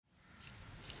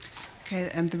Okay,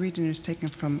 the reading is taken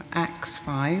from Acts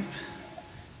 5,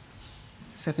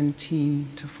 17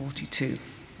 to 42.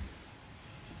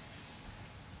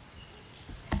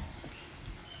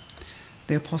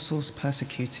 The apostles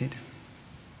persecuted.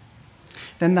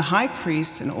 Then the high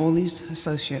priest and all his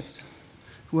associates,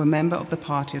 who were members of the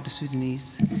party of the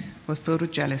Sudanese, were filled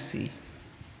with jealousy.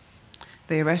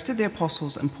 They arrested the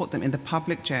apostles and put them in the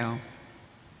public jail.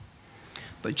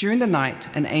 But during the night,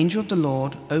 an angel of the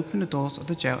Lord opened the doors of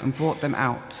the jail and brought them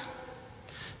out.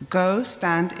 "Go,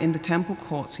 stand in the temple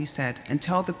courts," he said, "and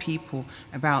tell the people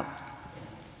about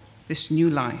this new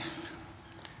life."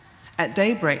 At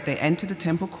daybreak, they entered the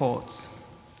temple courts,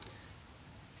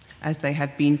 as they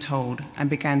had been told, and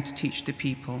began to teach the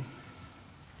people.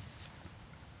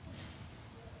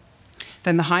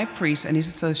 Then the high priest and his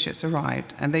associates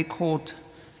arrived, and they called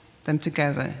them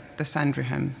together, the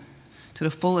Sanhedrin, to the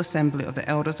full assembly of the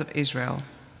elders of Israel,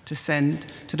 to send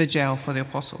to the jail for the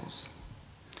apostles.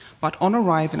 But on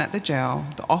arriving at the jail,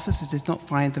 the officers did not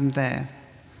find them there.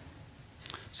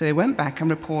 So they went back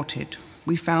and reported,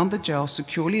 "We found the jail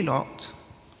securely locked,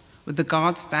 with the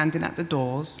guards standing at the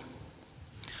doors.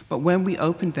 But when we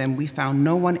opened them, we found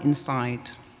no one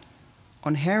inside."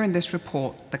 On hearing this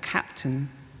report, the captain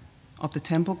of the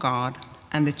temple guard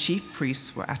and the chief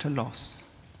priests were at a loss,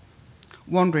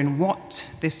 wondering what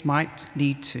this might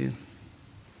lead to.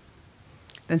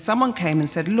 Then someone came and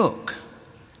said, "Look,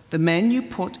 the men you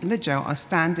put in the jail are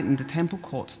standing in the temple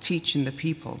courts teaching the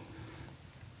people."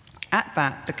 At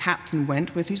that, the captain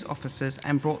went with his officers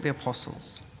and brought the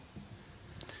apostles.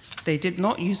 They did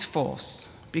not use force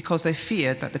because they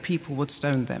feared that the people would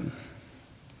stone them.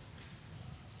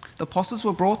 The apostles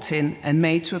were brought in and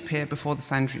made to appear before the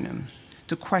Sanhedrin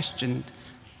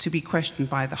to be questioned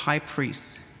by the high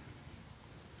priest.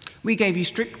 "We gave you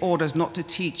strict orders not to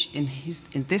teach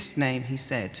in this name," he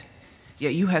said.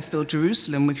 "Yet you have filled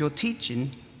Jerusalem with your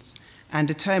teachings and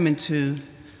determined to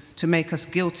make us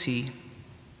guilty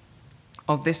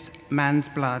of this man's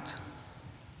blood."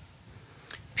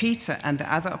 Peter and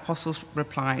the other apostles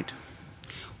replied,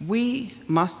 "We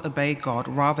must obey God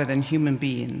rather than human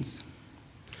beings.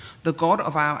 The God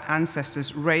of our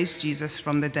ancestors raised Jesus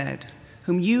from the dead,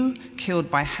 whom you killed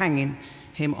by hanging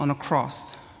him on a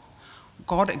cross.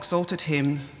 God exalted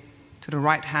him to the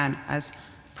right hand as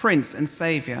Prince and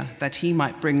Savior, that he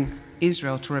might bring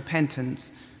Israel to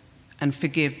repentance and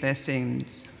forgive their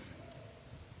sins.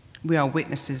 We are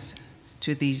witnesses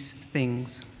to these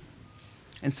things,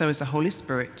 and so is the Holy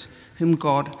Spirit, whom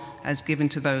God has given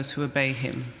to those who obey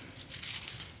him."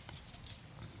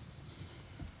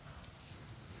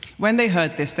 When they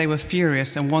heard this, they were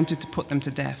furious and wanted to put them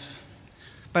to death.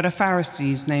 But a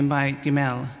Pharisee named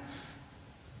Gamaliel,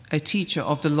 a teacher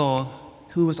of the law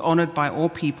who was honored by all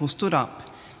people, stood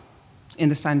up in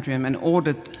the Sanhedrin and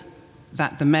ordered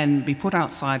that the men be put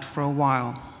outside for a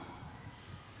while.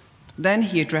 Then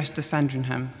he addressed the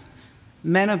Sanhedrin,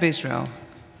 "Men of Israel,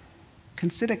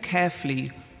 consider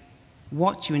carefully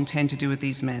what you intend to do with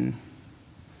these men.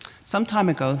 Some time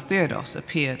ago, Theudas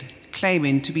appeared,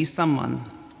 claiming to be someone,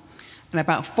 and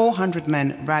about 400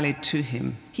 men rallied to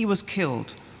him. He was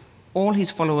killed, all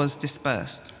his followers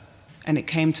dispersed, and it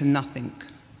came to nothing.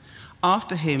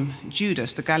 After him,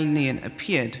 Judas the Galilean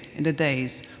appeared in the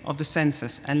days of the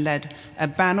census and led a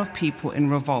band of people in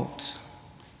revolt.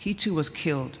 He too was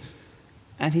killed,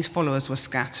 and his followers were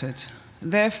scattered.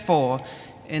 Therefore,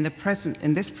 in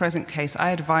this present case,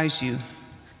 I advise you,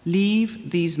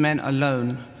 leave these men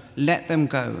alone, let them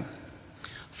go.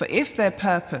 For if their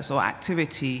purpose or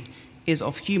activity is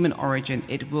of human origin,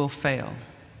 it will fail.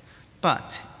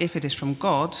 But if it is from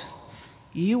God,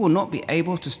 you will not be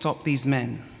able to stop these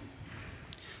men.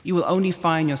 You will only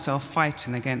find yourself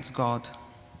fighting against God."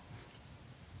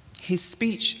 His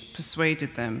speech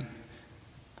persuaded them.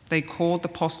 They called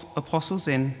the apostles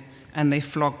in, and they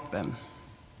flogged them.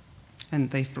 Then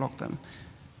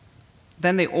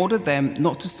they ordered them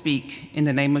not to speak in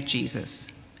the name of Jesus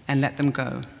and let them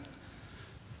go.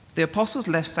 The apostles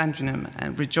left Sanhedrin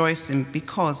and rejoicing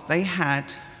because they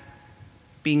had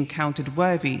been counted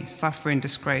worthy suffering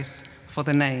disgrace for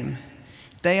the name.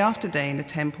 Day after day in the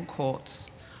temple courts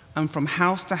and from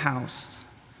house to house,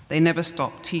 they never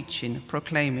stopped teaching,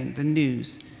 proclaiming the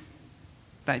news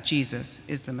that Jesus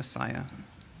is the Messiah.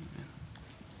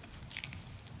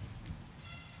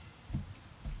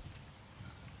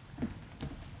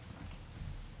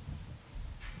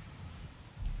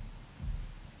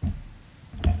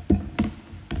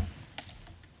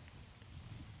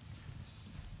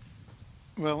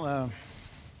 Well,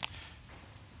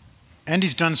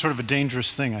 Andy's done sort of a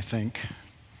dangerous thing, I think,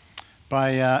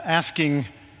 by asking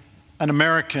an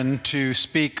American to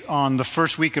speak on the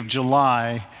first week of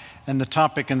July, and the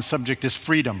topic and subject is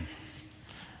freedom.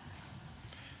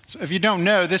 So if you don't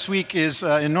know, this week is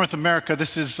in North America.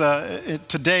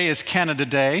 Today is Canada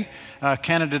Day.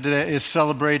 Canada Day is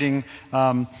celebrating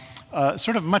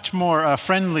sort of much more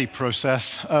friendly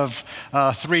process of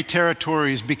three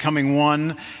territories becoming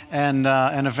one, and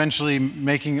eventually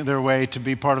making their way to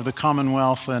be part of the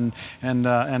Commonwealth and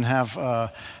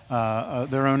have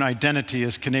their own identity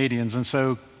as Canadians. And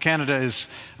so Canada is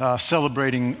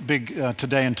celebrating big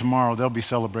today and tomorrow. They'll be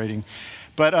celebrating.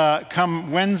 But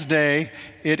come Wednesday,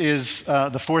 it is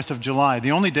the 4th of July,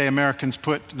 the only day Americans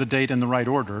put the date in the right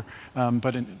order.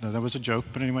 That was a joke,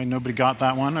 but anyway, nobody got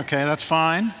that one. Okay, that's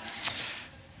fine.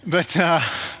 But it'll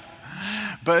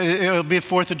be the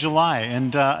 4th of July,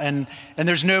 and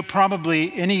there's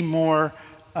probably any more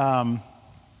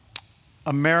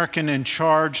American and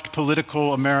charged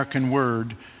political American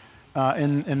word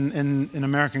in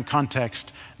American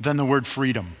context than the word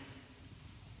freedom.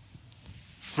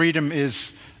 Freedom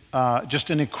is just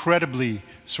an incredibly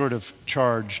sort of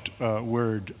charged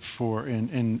word for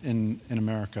in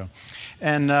America,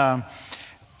 and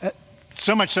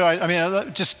so much so. I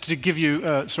mean, just to give you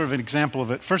sort of an example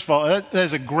of it. First of all, that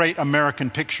is a great American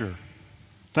picture.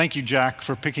 Thank you, Jack,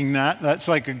 for picking that. That's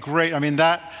like a great. I mean,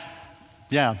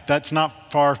 that's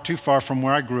not too far from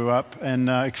where I grew up, and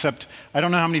except I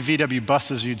don't know how many VW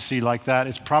buses you'd see like that.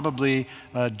 It's probably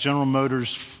a General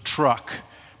Motors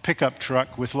pickup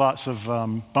truck with lots of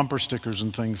bumper stickers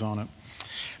and things on it.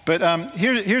 But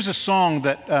here's a song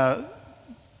that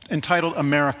entitled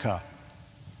 "America,"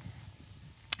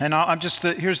 and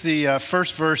here's the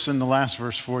first verse and the last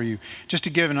verse for you, just to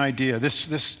give an idea.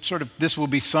 This will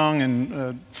be sung,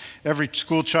 and every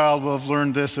school child will have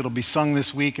learned this. It'll be sung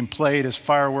this week and played as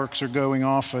fireworks are going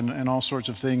off and all sorts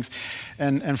of things.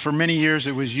 And for many years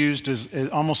it was used as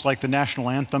almost like the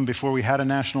national anthem before we had a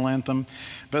national anthem.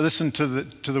 But listen to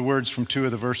the words from two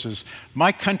of the verses.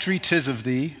 "My country, 'tis of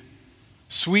thee,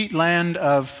 sweet land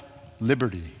of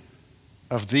liberty,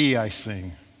 of thee I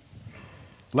sing.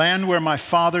 Land where my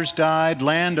fathers died,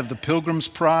 land of the pilgrim's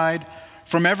pride,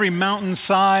 from every mountain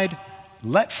side,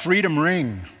 let freedom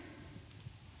ring.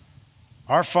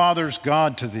 Our fathers,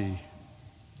 God to thee,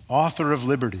 author of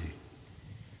liberty,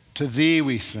 to thee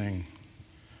we sing.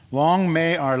 Long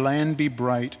may our land be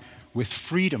bright with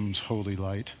freedom's holy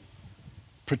light.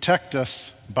 Protect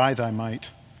us by thy might,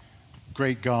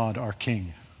 great God, our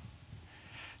King."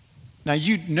 Now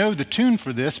you know the tune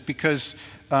for this because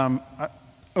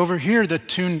over here the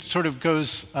tune sort of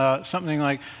goes something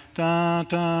like da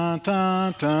da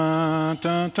da da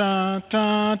da da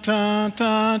da da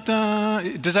da da.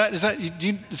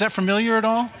 Is that familiar at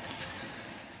all?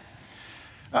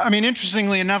 I mean,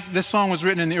 interestingly enough, this song was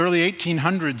written in the early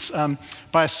 1800s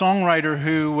by a songwriter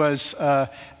who was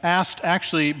asked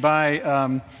actually by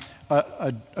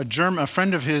a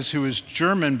friend of his who was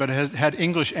German but had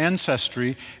English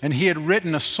ancestry, and he had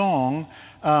written a song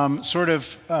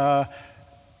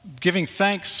giving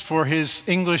thanks for his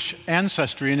English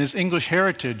ancestry and his English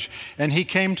heritage. And he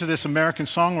came to this American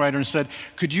songwriter and said,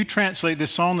 "Could you translate this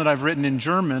song that I've written in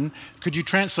German? Could you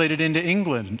translate it into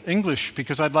English?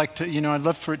 Because I'd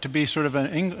love for it to be sort of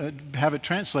have it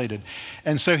translated."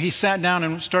 And so he sat down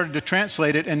and started to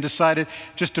translate it and decided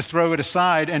just to throw it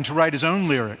aside and to write his own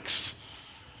lyrics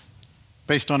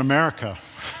based on America.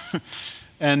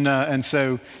 And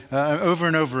so over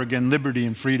and over again, liberty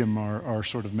and freedom are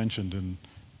sort of mentioned,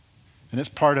 and it's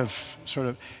part of sort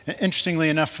of, interestingly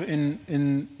enough,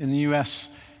 in the U.S.,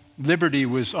 liberty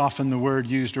was often the word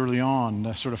used early on,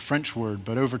 a sort of French word,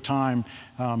 but over time,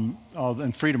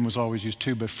 and freedom was always used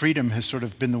too, but freedom has sort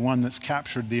of been the one that's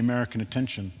captured the American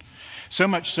attention. So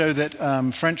much so that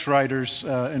French writers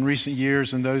in recent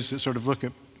years, and those that sort of look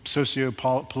at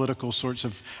socio-political sorts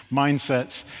of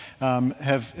mindsets,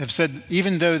 have said,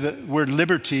 even though the word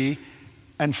liberty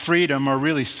and freedom are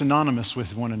really synonymous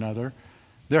with one another,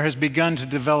 there has begun to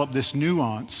develop this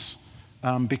nuance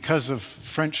because of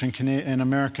French and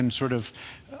American sort of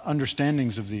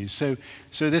understandings of these.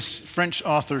 So this French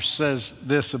author says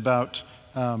this about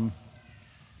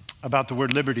the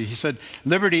word liberty. He said,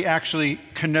 "Liberty actually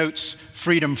connotes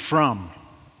freedom from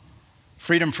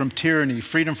tyranny,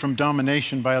 freedom from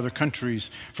domination by other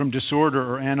countries, from disorder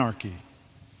or anarchy.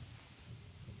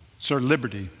 So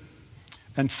liberty.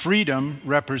 And freedom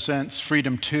represents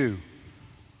freedom to.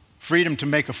 Freedom to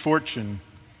make a fortune,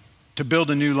 to build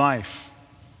a new life,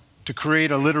 to create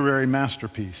a literary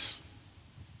masterpiece.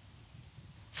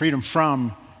 Freedom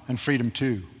from and freedom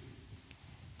to."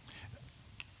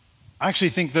 I actually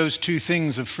think those two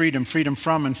things of freedom, freedom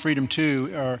from and freedom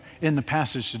to, are in the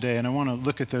passage today. And I want to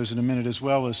look at those in a minute, as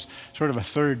well as sort of a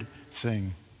third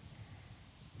thing.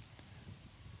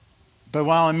 But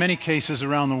while in many cases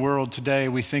around the world today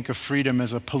we think of freedom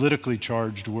as a politically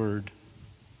charged word,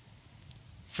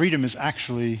 freedom is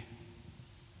actually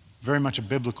very much a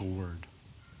biblical word.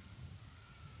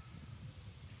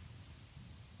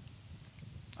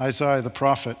 Isaiah the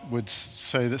prophet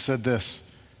said this: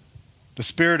 "The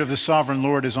Spirit of the sovereign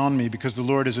Lord is on me, because the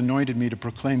Lord has anointed me to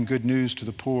proclaim good news to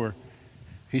the poor.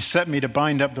 He set me to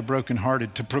bind up the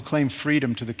brokenhearted, to proclaim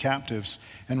freedom to the captives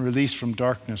and release from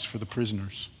darkness for the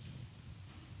prisoners."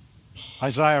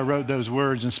 Isaiah wrote those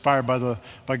words inspired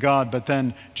by God, but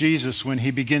then Jesus, when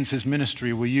he begins his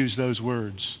ministry, will use those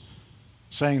words,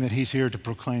 saying that he's here to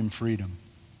proclaim freedom.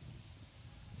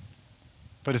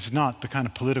 But it's not the kind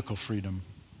of political freedom.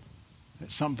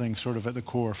 It's something sort of at the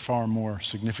core far more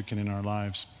significant in our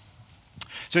lives.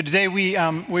 So today we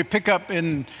pick up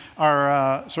in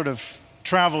our sort of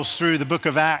travels through the book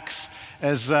of Acts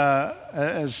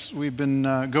as we've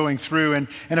been going through. And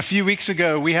a few weeks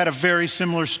ago, we had a very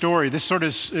similar story. This sort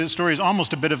of story is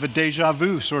almost a bit of a deja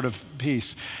vu sort of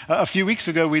piece. A few weeks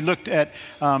ago, we looked at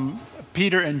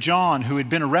Peter and John, who had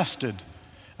been arrested.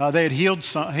 They had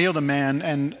healed a man,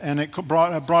 and it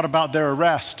brought about their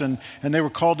arrest, and they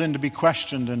were called in to be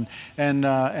questioned,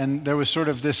 and there was sort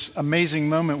of this amazing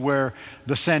moment where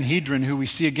the Sanhedrin, who we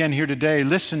see again here today,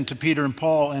 listened to Peter and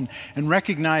Paul and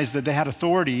recognized that they had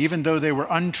authority, even though they were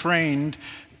untrained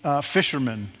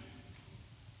fishermen.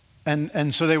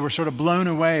 And so they were sort of blown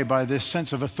away by this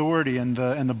sense of authority and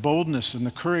the boldness and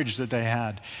the courage that they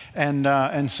had.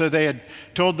 And so they had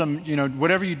told them,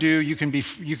 whatever you do, you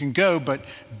can go, but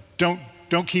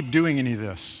don't keep doing any of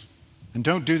this. And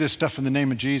don't do this stuff in the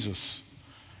name of Jesus.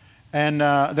 And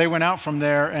they went out from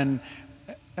there, and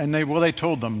they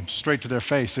told them straight to their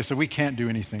face. They said, "We can't do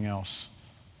anything else.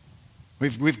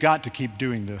 We've got to keep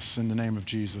doing this in the name of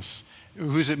Jesus.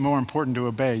 Who's it more important to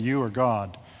obey, you or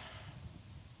God?"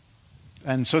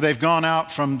 And so they've gone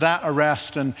out from that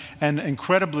arrest, and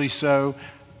incredibly so,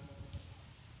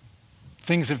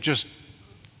 things have just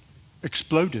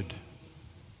exploded.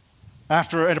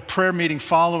 After, at a prayer meeting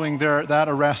following that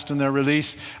arrest and their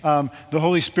release, the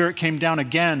Holy Spirit came down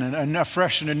again, and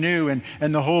afresh and anew,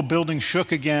 and the whole building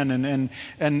shook again,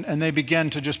 and they began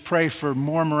to just pray for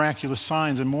more miraculous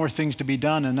signs and more things to be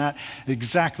done, and that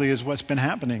exactly is what's been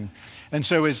happening. And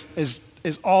so as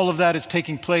all of that is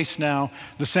taking place now,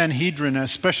 the Sanhedrin,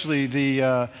 especially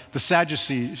the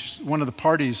Sadducees, one of the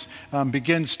parties,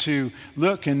 begins to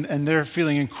look, and they're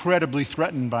feeling incredibly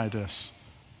threatened by this.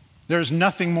 There's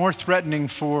nothing more threatening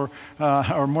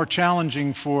or more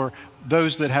challenging for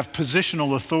those that have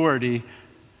positional authority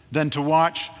than to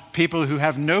watch people who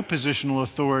have no positional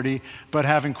authority but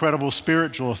have incredible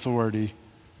spiritual authority.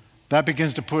 That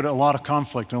begins to put a lot of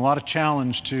conflict and a lot of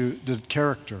challenge to the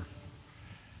character.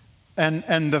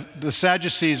 And the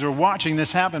Sadducees are watching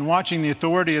this happen, watching the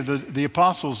authority of the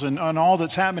apostles and all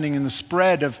that's happening and the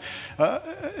spread of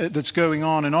that's going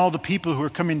on and all the people who are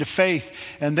coming to faith,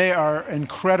 and they are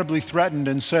incredibly threatened.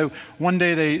 And so one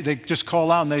day they just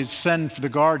call out and they send for the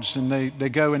guards, and they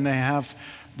go and they have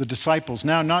the disciples,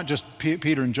 now not just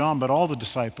Peter and John, but all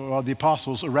the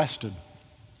apostles arrested.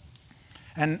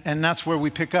 And that's where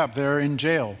we pick up. They're in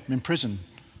jail, in prison.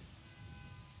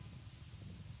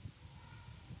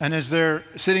 And as they're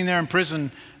sitting there in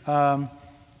prison, sort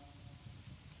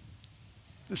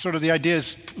of the idea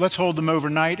is, let's hold them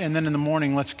overnight, and then in the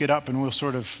morning, let's get up, and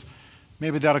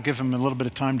maybe that'll give them a little bit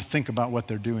of time to think about what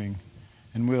they're doing,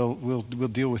 and we'll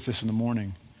deal with this in the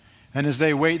morning. And as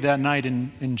they wait that night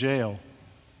in jail,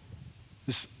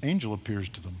 this angel appears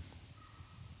to them.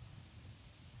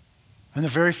 And the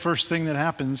very first thing that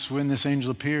happens when this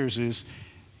angel appears is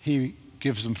he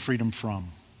gives them freedom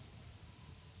from.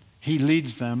 He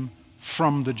leads them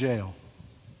from the jail.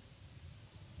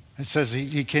 It says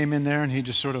he came in there and he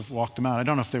just sort of walked them out. I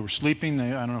don't know if they were sleeping.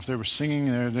 I don't know if they were singing.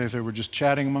 If they were just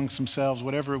chatting amongst themselves,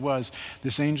 whatever it was.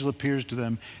 This angel appears to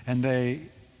them, and the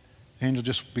angel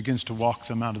just begins to walk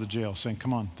them out of the jail, saying,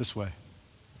 "Come on, this way."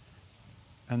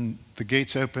 And the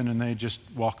gates open, and they just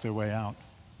walk their way out.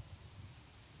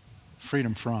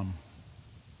 Freedom from.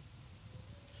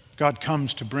 God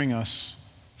comes to bring us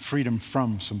freedom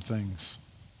from some things.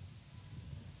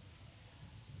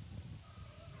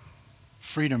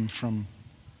 Freedom from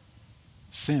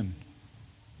sin.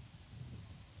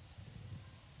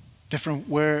 Different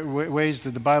ways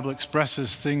that the Bible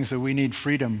expresses things that we need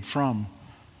freedom from.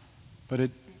 But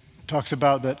it talks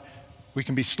about that we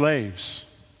can be slaves,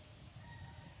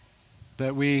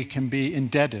 that we can be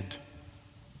indebted,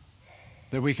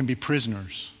 that we can be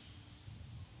prisoners.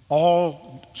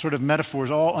 all sort of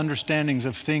metaphors, all understandings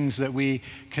of things that we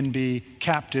can be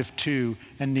captive to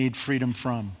and need freedom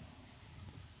from.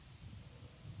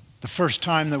 The first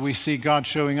time that we see God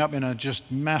showing up in a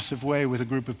just massive way with a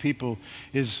group of people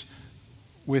is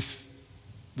with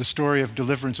the story of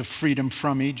deliverance of freedom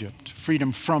from Egypt,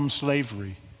 freedom from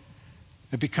slavery.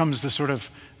 It becomes the sort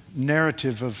of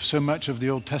narrative of so much of the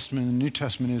Old Testament and the New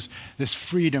Testament is this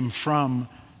freedom from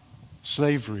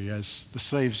slavery as the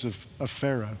slaves of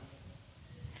Pharaoh.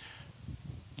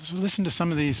 So listen to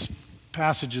some of these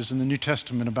passages in the New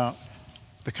Testament about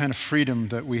the kind of freedom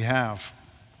that we have.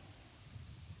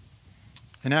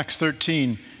 In Acts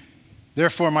 13,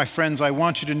 therefore, my friends, I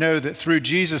want you to know that through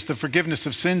Jesus, the forgiveness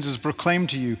of sins is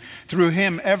proclaimed to you. Through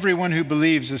him, everyone who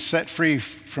believes is set free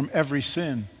from every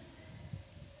sin.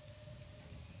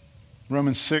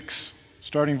 Romans 6,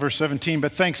 starting verse 17,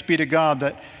 but thanks be to God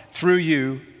that through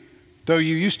you, though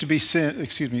you used to be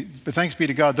but thanks be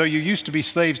to God, though you used to be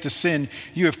slaves to sin,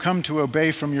 you have come to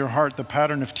obey from your heart the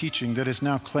pattern of teaching that has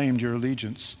now claimed your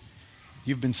allegiance.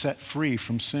 You've been set free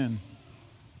from sin.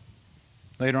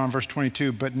 Later on, verse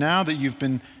 22, but now that you've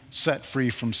been set free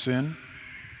from sin,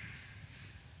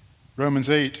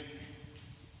 Romans 8,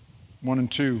 1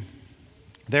 and 2,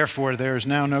 therefore there is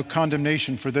now no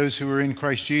condemnation for those who are in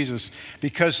Christ Jesus,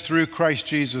 because through Christ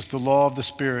Jesus, the law of the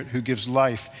Spirit who gives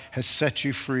life has set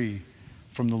you free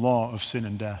from the law of sin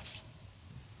and death.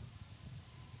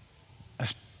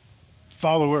 As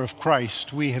follower of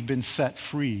Christ, we have been set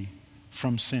free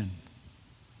from sin,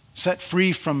 set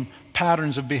free from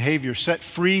patterns of behavior, set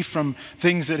free from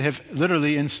things that have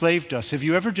literally enslaved us. Have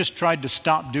you ever just tried to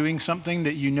stop doing something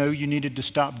that you know you needed to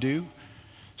stop do?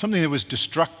 Something that was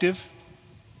destructive?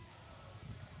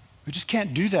 We just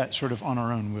can't do that sort of on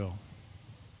our own will.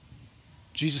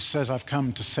 Jesus says, I've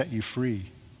come to set you free,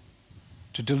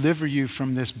 to deliver you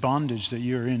from this bondage that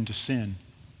you're in to sin,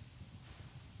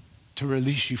 to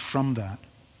release you from that.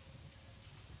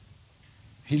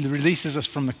 He releases us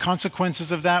from the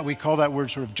consequences of that. We call that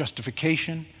word sort of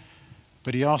justification.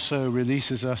 But he also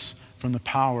releases us from the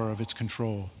power of its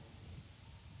control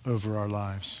over our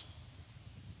lives.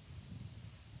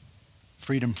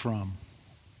 Freedom from.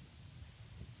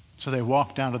 So they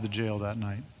walked out of the jail that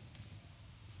night.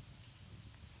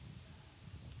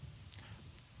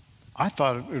 I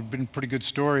thought it would have been a pretty good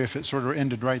story if it sort of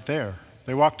ended right there.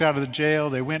 They walked out of the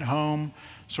jail, they went home,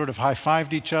 sort of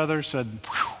high-fived each other, said,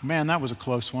 man, that was a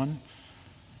close one.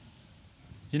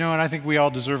 You know, and I think we all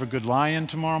deserve a good lie-in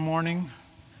tomorrow morning.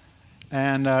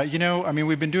 And,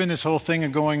 we've been doing this whole thing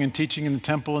of going and teaching in the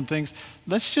temple and things.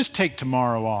 Let's just take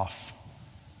tomorrow off.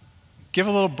 Give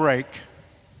a little break.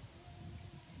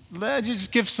 Let's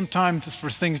just give some time for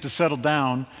things to settle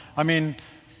down. I mean,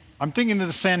 I'm thinking that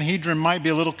the Sanhedrin might be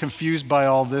a little confused by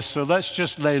all this, so let's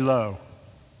just lay low.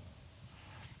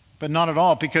 But not at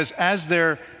all, because as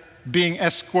they're being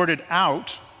escorted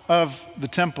out of the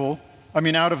temple,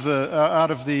 out of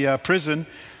the prison,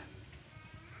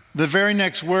 the very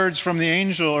next words from the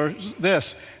angel are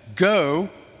this: go,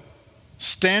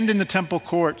 stand in the temple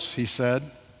courts, he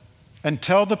said, and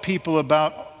tell the people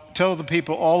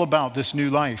all about this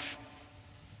new life.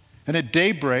 And at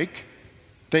daybreak,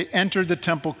 they entered the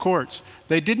temple courts.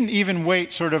 They didn't even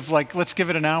wait sort of like, let's give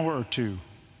it an hour or two.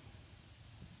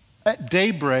 At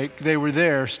daybreak, they were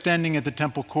there, standing at the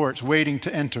temple courts, waiting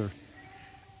to enter,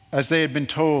 as they had been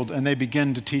told, and they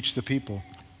began to teach the people.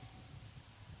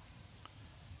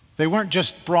 They weren't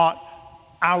just brought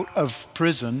out of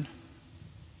prison,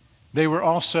 they were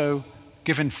also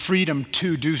given freedom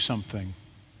to do something.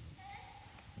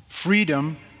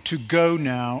 Freedom to go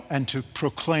now and to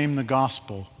proclaim the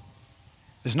gospel.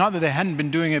 It's not that they hadn't been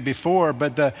doing it before,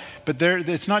 but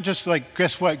it's not just like,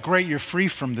 guess what, great, you're free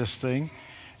from this thing.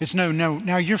 It's no,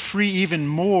 now you're free even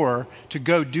more to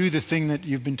go do the thing that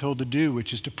you've been told to do,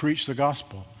 which is to preach the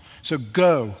gospel. So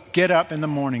go, get up in the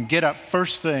morning, get up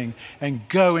first thing, and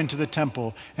go into the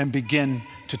temple and begin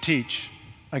to teach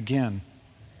again.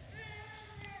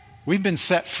 We've been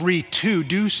set free to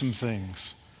do some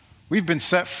things. We've been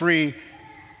set free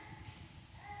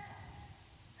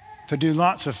to do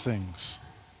lots of things.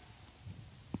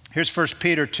 Here's 1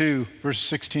 Peter 2, verses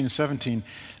 16 and 17.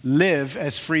 Live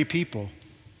as free people,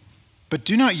 but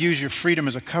do not use your freedom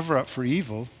as a cover-up for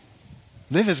evil.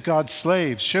 Live as God's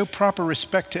slaves. Show proper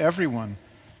respect to everyone.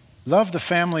 Love the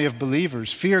family of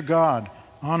believers. Fear God.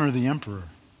 Honor the emperor.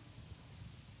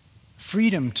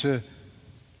 Freedom to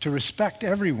respect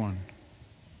everyone.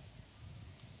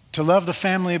 To love the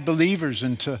family of believers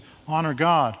and to honor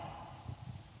God.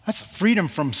 That's freedom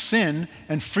from sin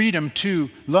and freedom to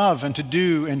love and to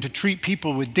do and to treat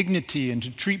people with dignity and to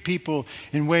treat people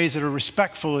in ways that are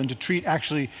respectful and to treat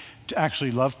actually to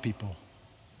actually love people,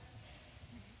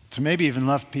 to maybe even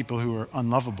love people who are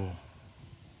unlovable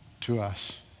to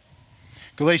us.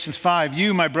 Galatians 5,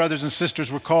 you, my brothers and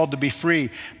sisters, were called to be free,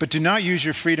 but do not use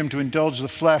your freedom to indulge the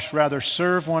flesh. Rather,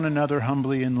 serve one another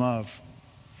humbly in love.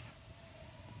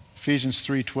 Ephesians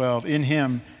 3:12, in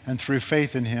him and through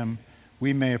faith in him,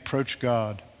 we may approach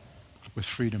God with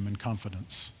freedom and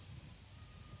confidence.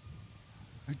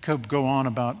 I could go on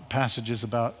about passages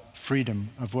about freedom,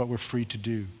 of what we're free to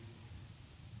do.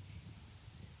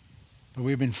 But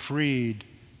we've been freed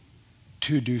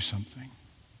to do something.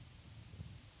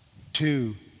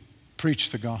 To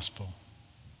preach the gospel,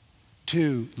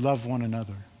 to love one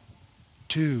another,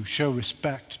 to show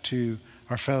respect to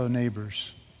our fellow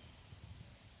neighbors.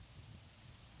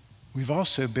 We've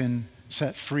also been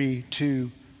set free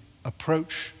to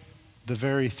approach the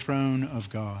very throne of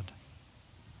God.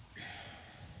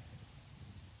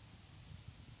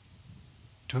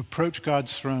 To approach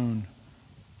God's throne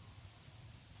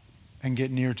and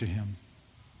get near to him.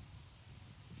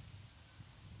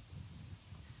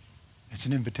 It's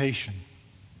an invitation.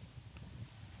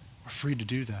 We're free to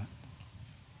do that.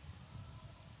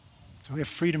 So we have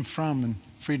freedom from and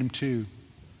freedom to.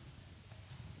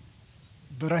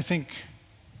 But I think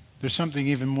there's something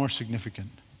even more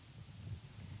significant.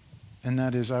 And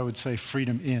that is, I would say,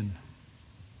 freedom in.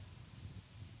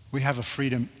 We have a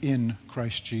freedom in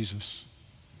Christ Jesus.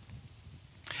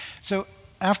 So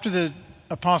after the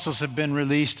apostles have been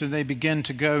released and they begin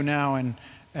to go now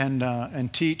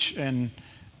and teach and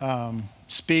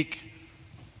speak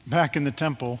back in the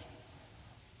temple,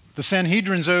 the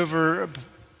Sanhedrin's over,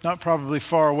 not probably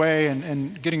far away,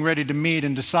 and getting ready to meet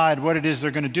and decide what it is they're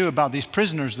going to do about these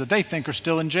prisoners that they think are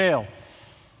still in jail.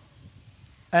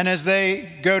 And as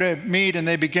they go to meet and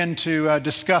they begin to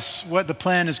discuss what the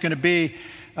plan is going to be,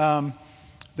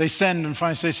 they send and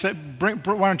finally say, why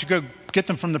don't you go get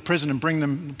them from the prison and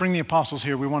bring the apostles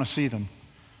here. We want to see them.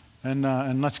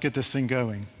 And let's get this thing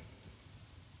going.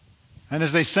 And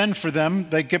as they send for them,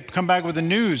 they come back with the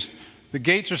news. The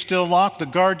gates are still locked, the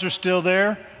guards are still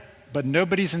there, but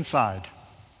nobody's inside.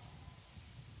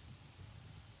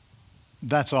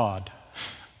 That's odd.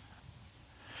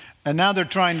 And now they're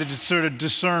trying to sort of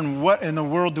discern, what in the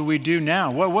world do we do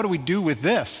now? What do we do with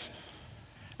this?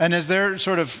 And as they're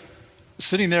sort of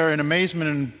sitting there in amazement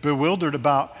and bewildered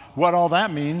about what all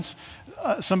that means,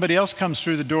 somebody else comes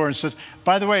through the door and says,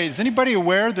 by the way, is anybody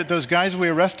aware that those guys we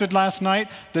arrested last night,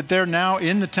 that they're now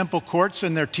in the temple courts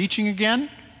and they're teaching again?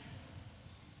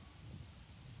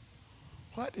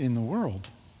 What in the world?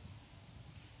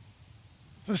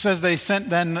 It says they sent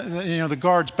then the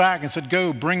guards back and said,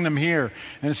 go, bring them here.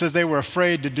 And it says they were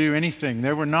afraid to do anything.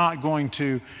 They were not going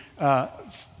to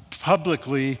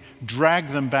publicly drag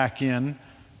them back in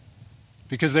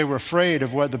because they were afraid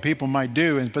of what the people might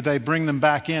do. But they bring them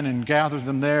back in and gather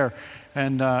them there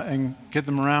and get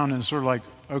them around and sort of like,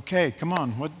 okay, come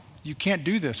on, you can't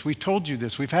do this. We told you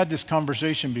this. We've had this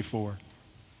conversation before.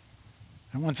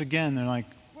 And once again, they're like,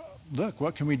 look,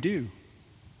 what can we do?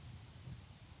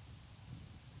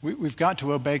 We've got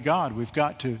to obey God. We've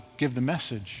got to give the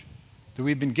message that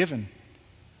we've been given.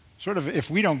 Sort of, if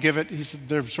we don't give it,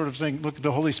 they're sort of saying, look,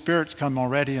 the Holy Spirit's come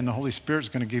already, and the Holy Spirit's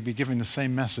going to be giving the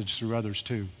same message through others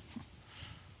too.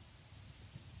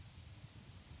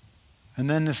 And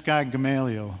then this guy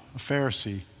Gamaliel, a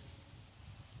Pharisee,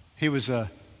 he was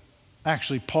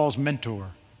actually Paul's mentor,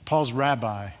 Paul's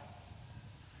rabbi.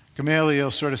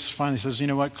 Gamaliel sort of finally says, you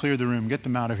know what, clear the room, get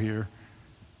them out of here.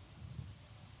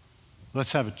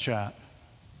 Let's have a chat.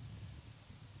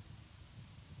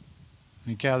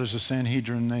 And he gathers the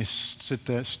Sanhedrin, and they sit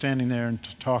there, standing there and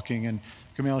talking, and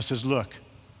Gamaliel says, look,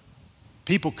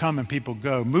 people come and people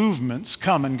go. Movements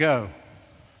come and go.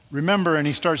 Remember, and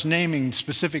he starts naming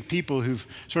specific people who've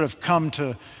sort of come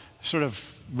to sort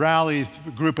of rally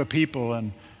a group of people,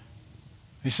 and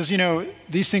he says,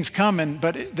 these things come,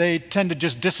 but they tend to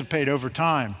just dissipate over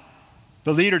time.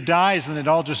 The leader dies, and it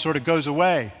all just sort of goes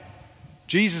away.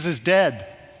 Jesus is dead.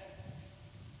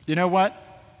 You know what?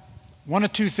 One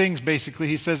of two things, basically,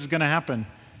 he says is going to happen.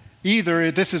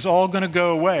 Either this is all going to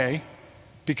go away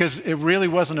because it really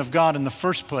wasn't of God in the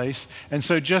first place, and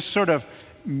so just sort of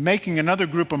making another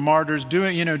group of martyrs,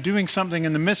 doing something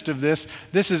in the midst of this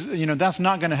is, that's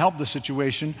not going to help the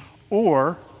situation,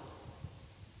 or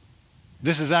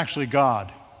this is actually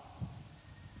God.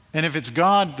 And if it's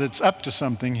God that's up to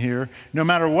something here, no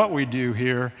matter what we do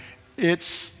here,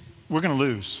 we're going to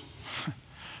lose.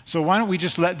 So why don't we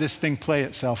just let this thing play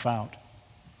itself out?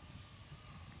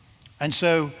 And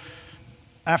so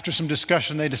after some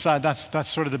discussion, they decide that's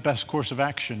sort of the best course of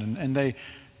action. And they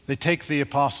take the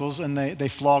apostles and they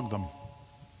flog them.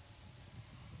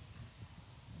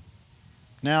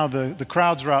 Now the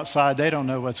crowds are outside. They don't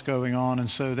know what's going on, and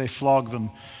so they flog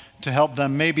them to help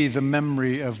them. Maybe the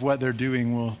memory of what they're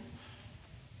doing will,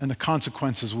 and the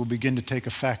consequences will begin to take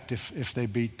effect if they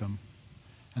beat them.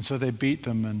 And so they beat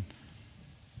them, and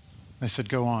they said,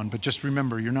 go on, but just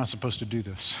remember, you're not supposed to do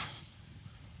this.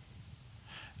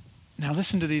 Now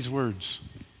listen to these words.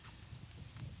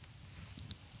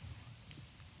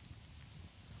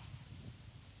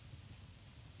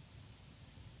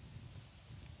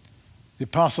 The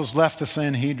apostles left the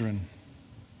Sanhedrin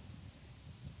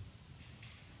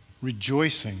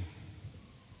rejoicing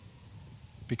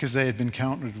because they had been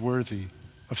counted worthy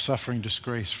of suffering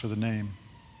disgrace for the name.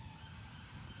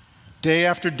 Day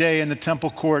after day in the temple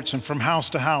courts and from house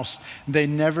to house, they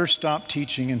never stopped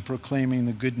teaching and proclaiming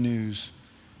the good news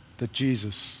that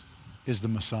Jesus is the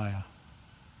Messiah.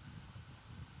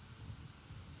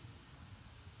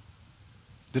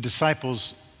 The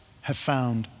disciples have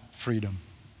found freedom.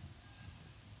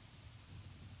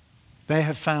 They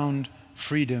have found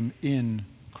freedom in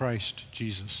Christ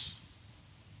Jesus.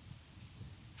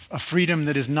 A freedom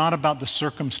that is not about the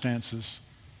circumstances.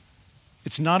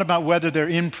 It's not about whether they're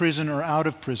in prison or out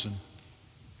of prison.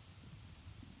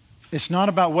 It's not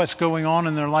about what's going on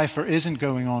in their life or isn't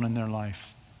going on in their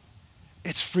life.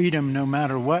 It's freedom no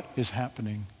matter what is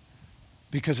happening,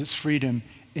 because it's freedom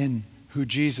in who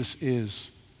Jesus is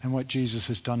and what Jesus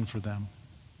has done for them.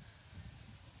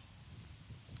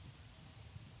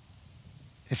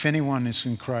 If anyone is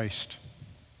in Christ,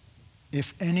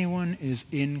 if anyone is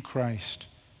in Christ,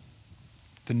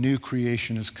 the new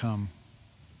creation has come.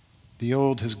 The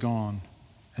old has gone,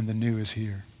 and the new is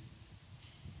here.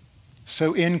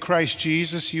 So in Christ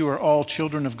Jesus, you are all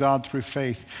children of God through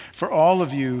faith. For all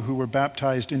of you who were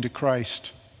baptized into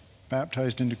Christ,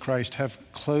 have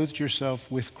clothed yourself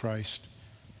with Christ.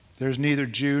 There is neither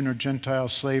Jew nor Gentile,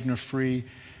 slave nor free,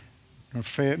 nor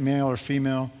male or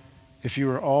female. If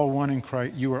you are all one in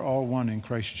Christ, you are all one in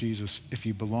Christ Jesus. If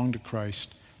you belong to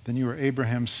Christ, then you are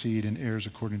Abraham's seed and heirs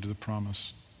according to the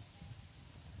promise.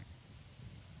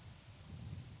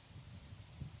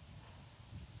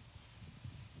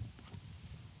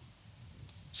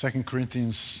 Second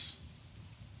Corinthians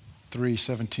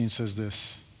 3:17 says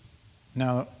this.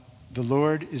 Now, the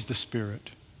Lord is the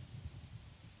Spirit,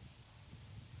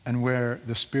 and where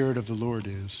the Spirit of the Lord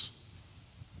is,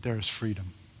 there is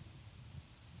freedom.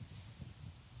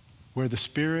 Where the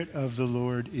Spirit of the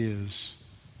Lord is,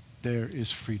 there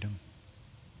is freedom.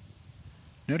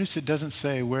 Notice it doesn't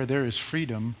say where there is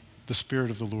freedom, the Spirit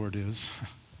of the Lord is.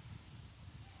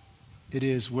 It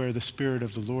is where the Spirit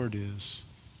of the Lord is,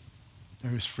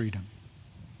 there is freedom.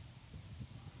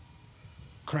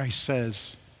 Christ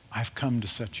says, I've come to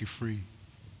set you free.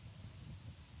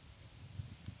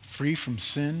 Free from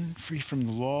sin, free from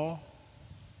the law,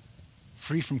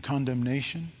 free from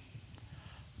condemnation.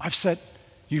 I've set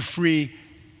you free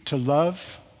to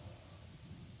love,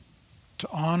 to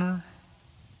honor,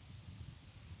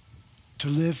 to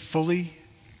live fully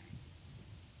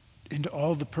into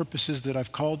all the purposes that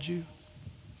I've called you.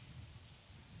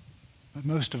 But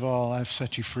most of all, I've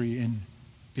set you free in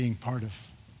being part of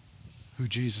who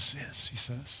Jesus is, he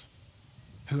says.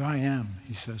 Who I am,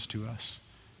 he says to us.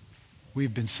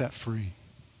 We've been set free.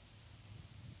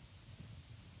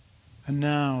 And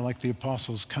now, like the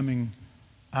apostles coming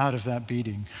out of that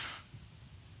beating,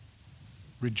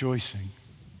 rejoicing,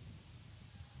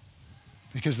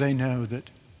 because they know that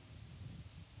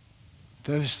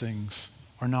those things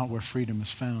are not where freedom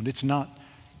is found. It's not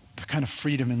the kind of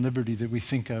freedom and liberty that we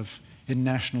think of in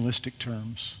nationalistic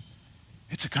terms.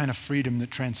 It's a kind of freedom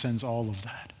that transcends all of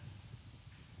that.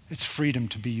 It's freedom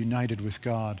to be united with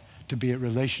God, to be at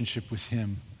relationship with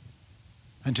him,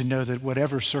 and to know that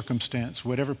whatever circumstance,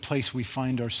 whatever place we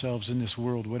find ourselves in this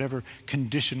world, whatever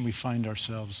condition we find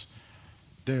ourselves,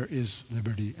 there is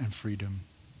liberty and freedom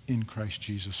in Christ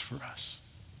Jesus for us.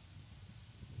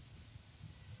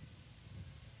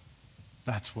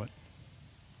 That's what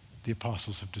the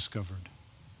apostles have discovered.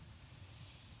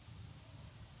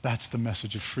 That's the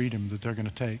message of freedom that they're going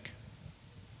to take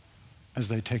as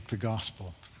they take the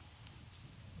gospel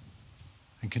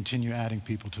and continue adding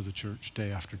people to the church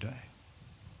day after day.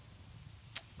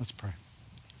 Let's pray.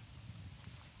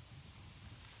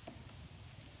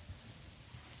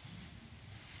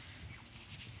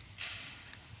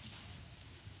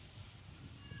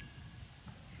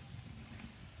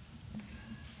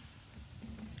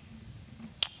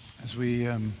 As we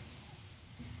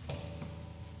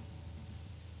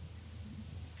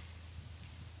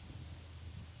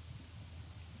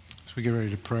get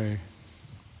ready to pray,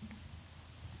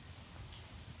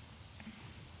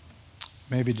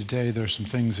 maybe today there's some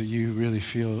things that you really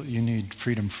feel you need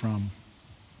freedom from.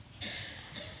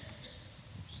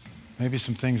 maybe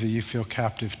some things that you feel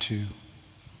captive to,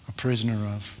 a prisoner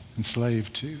of,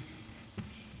 enslaved to.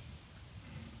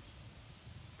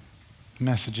 The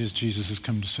message is Jesus has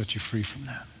come to set you free from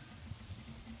that.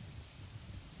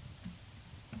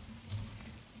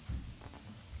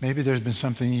 Maybe there's been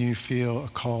something you feel a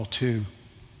call to,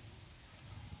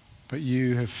 but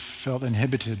you have felt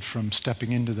inhibited from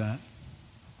stepping into that.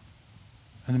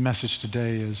 And the message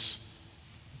today is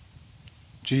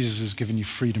Jesus has given you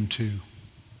freedom to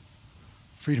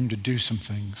do some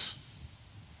things.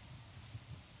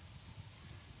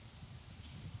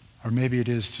 Or maybe it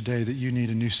is today that you need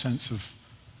a new sense of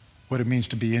what it means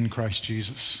to be in Christ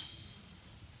Jesus,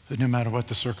 that no matter what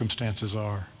the circumstances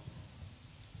are,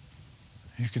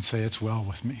 you can say it's well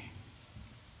with me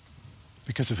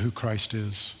because of who Christ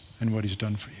is and what he's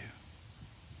done for you.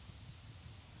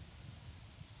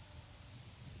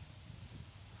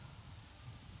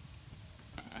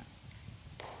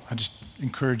 I just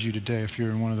encourage you today, if you're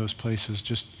in one of those places,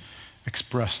 just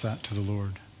express that to the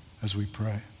Lord as we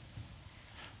pray.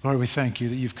 Lord, we thank you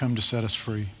that you've come to set us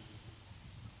free.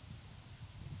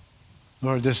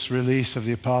 Lord, this release of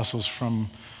the apostles from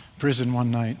prison one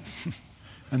night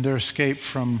and their escape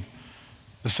from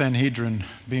the Sanhedrin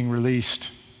being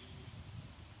released.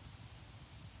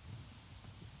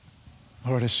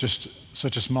 Lord, it's just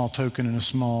such a small token and a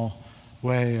small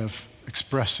way of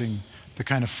expressing the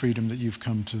kind of freedom that you've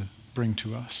come to bring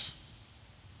to us.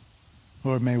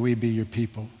 Lord, may we be your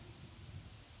people.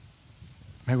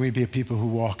 May we be a people who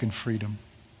walk in freedom.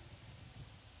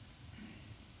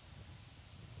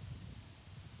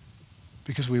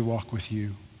 Because we walk with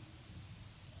you.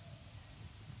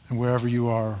 And wherever you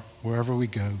are, wherever we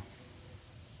go,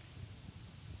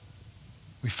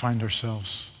 we find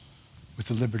ourselves with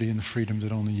the liberty and the freedom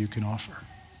that only you can offer.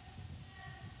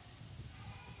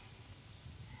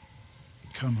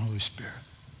 Come, Holy Spirit.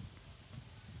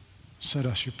 Set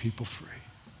us, your people, free.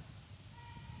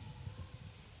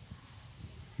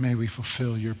 May we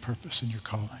fulfill your purpose and your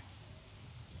calling.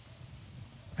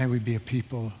 May we be a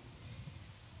people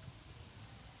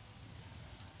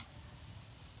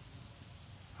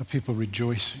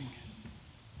rejoicing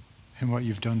in what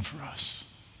you've done for us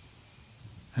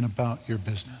and about your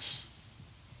business.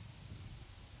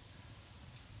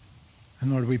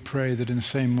 And Lord, we pray that in the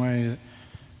same way that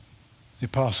the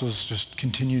apostles just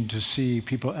continued to see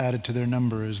people added to their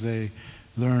number as they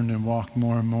learned and walked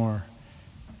more and more,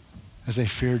 as they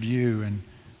feared you and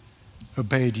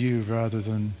obeyed you rather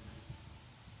than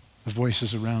the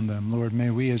voices around them. Lord,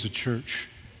 may we as a church,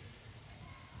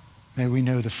 may we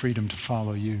know the freedom to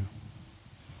follow you.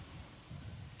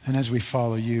 And as we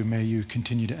follow you, may you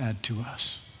continue to add to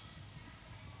us.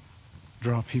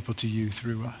 Draw people to you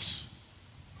through us.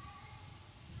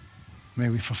 May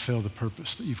we fulfill the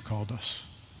purpose that you've called us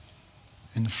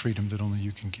in the freedom that only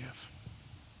you can give.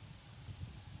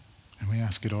 And we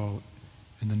ask it all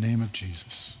in the name of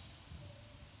Jesus.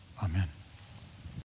 Amen.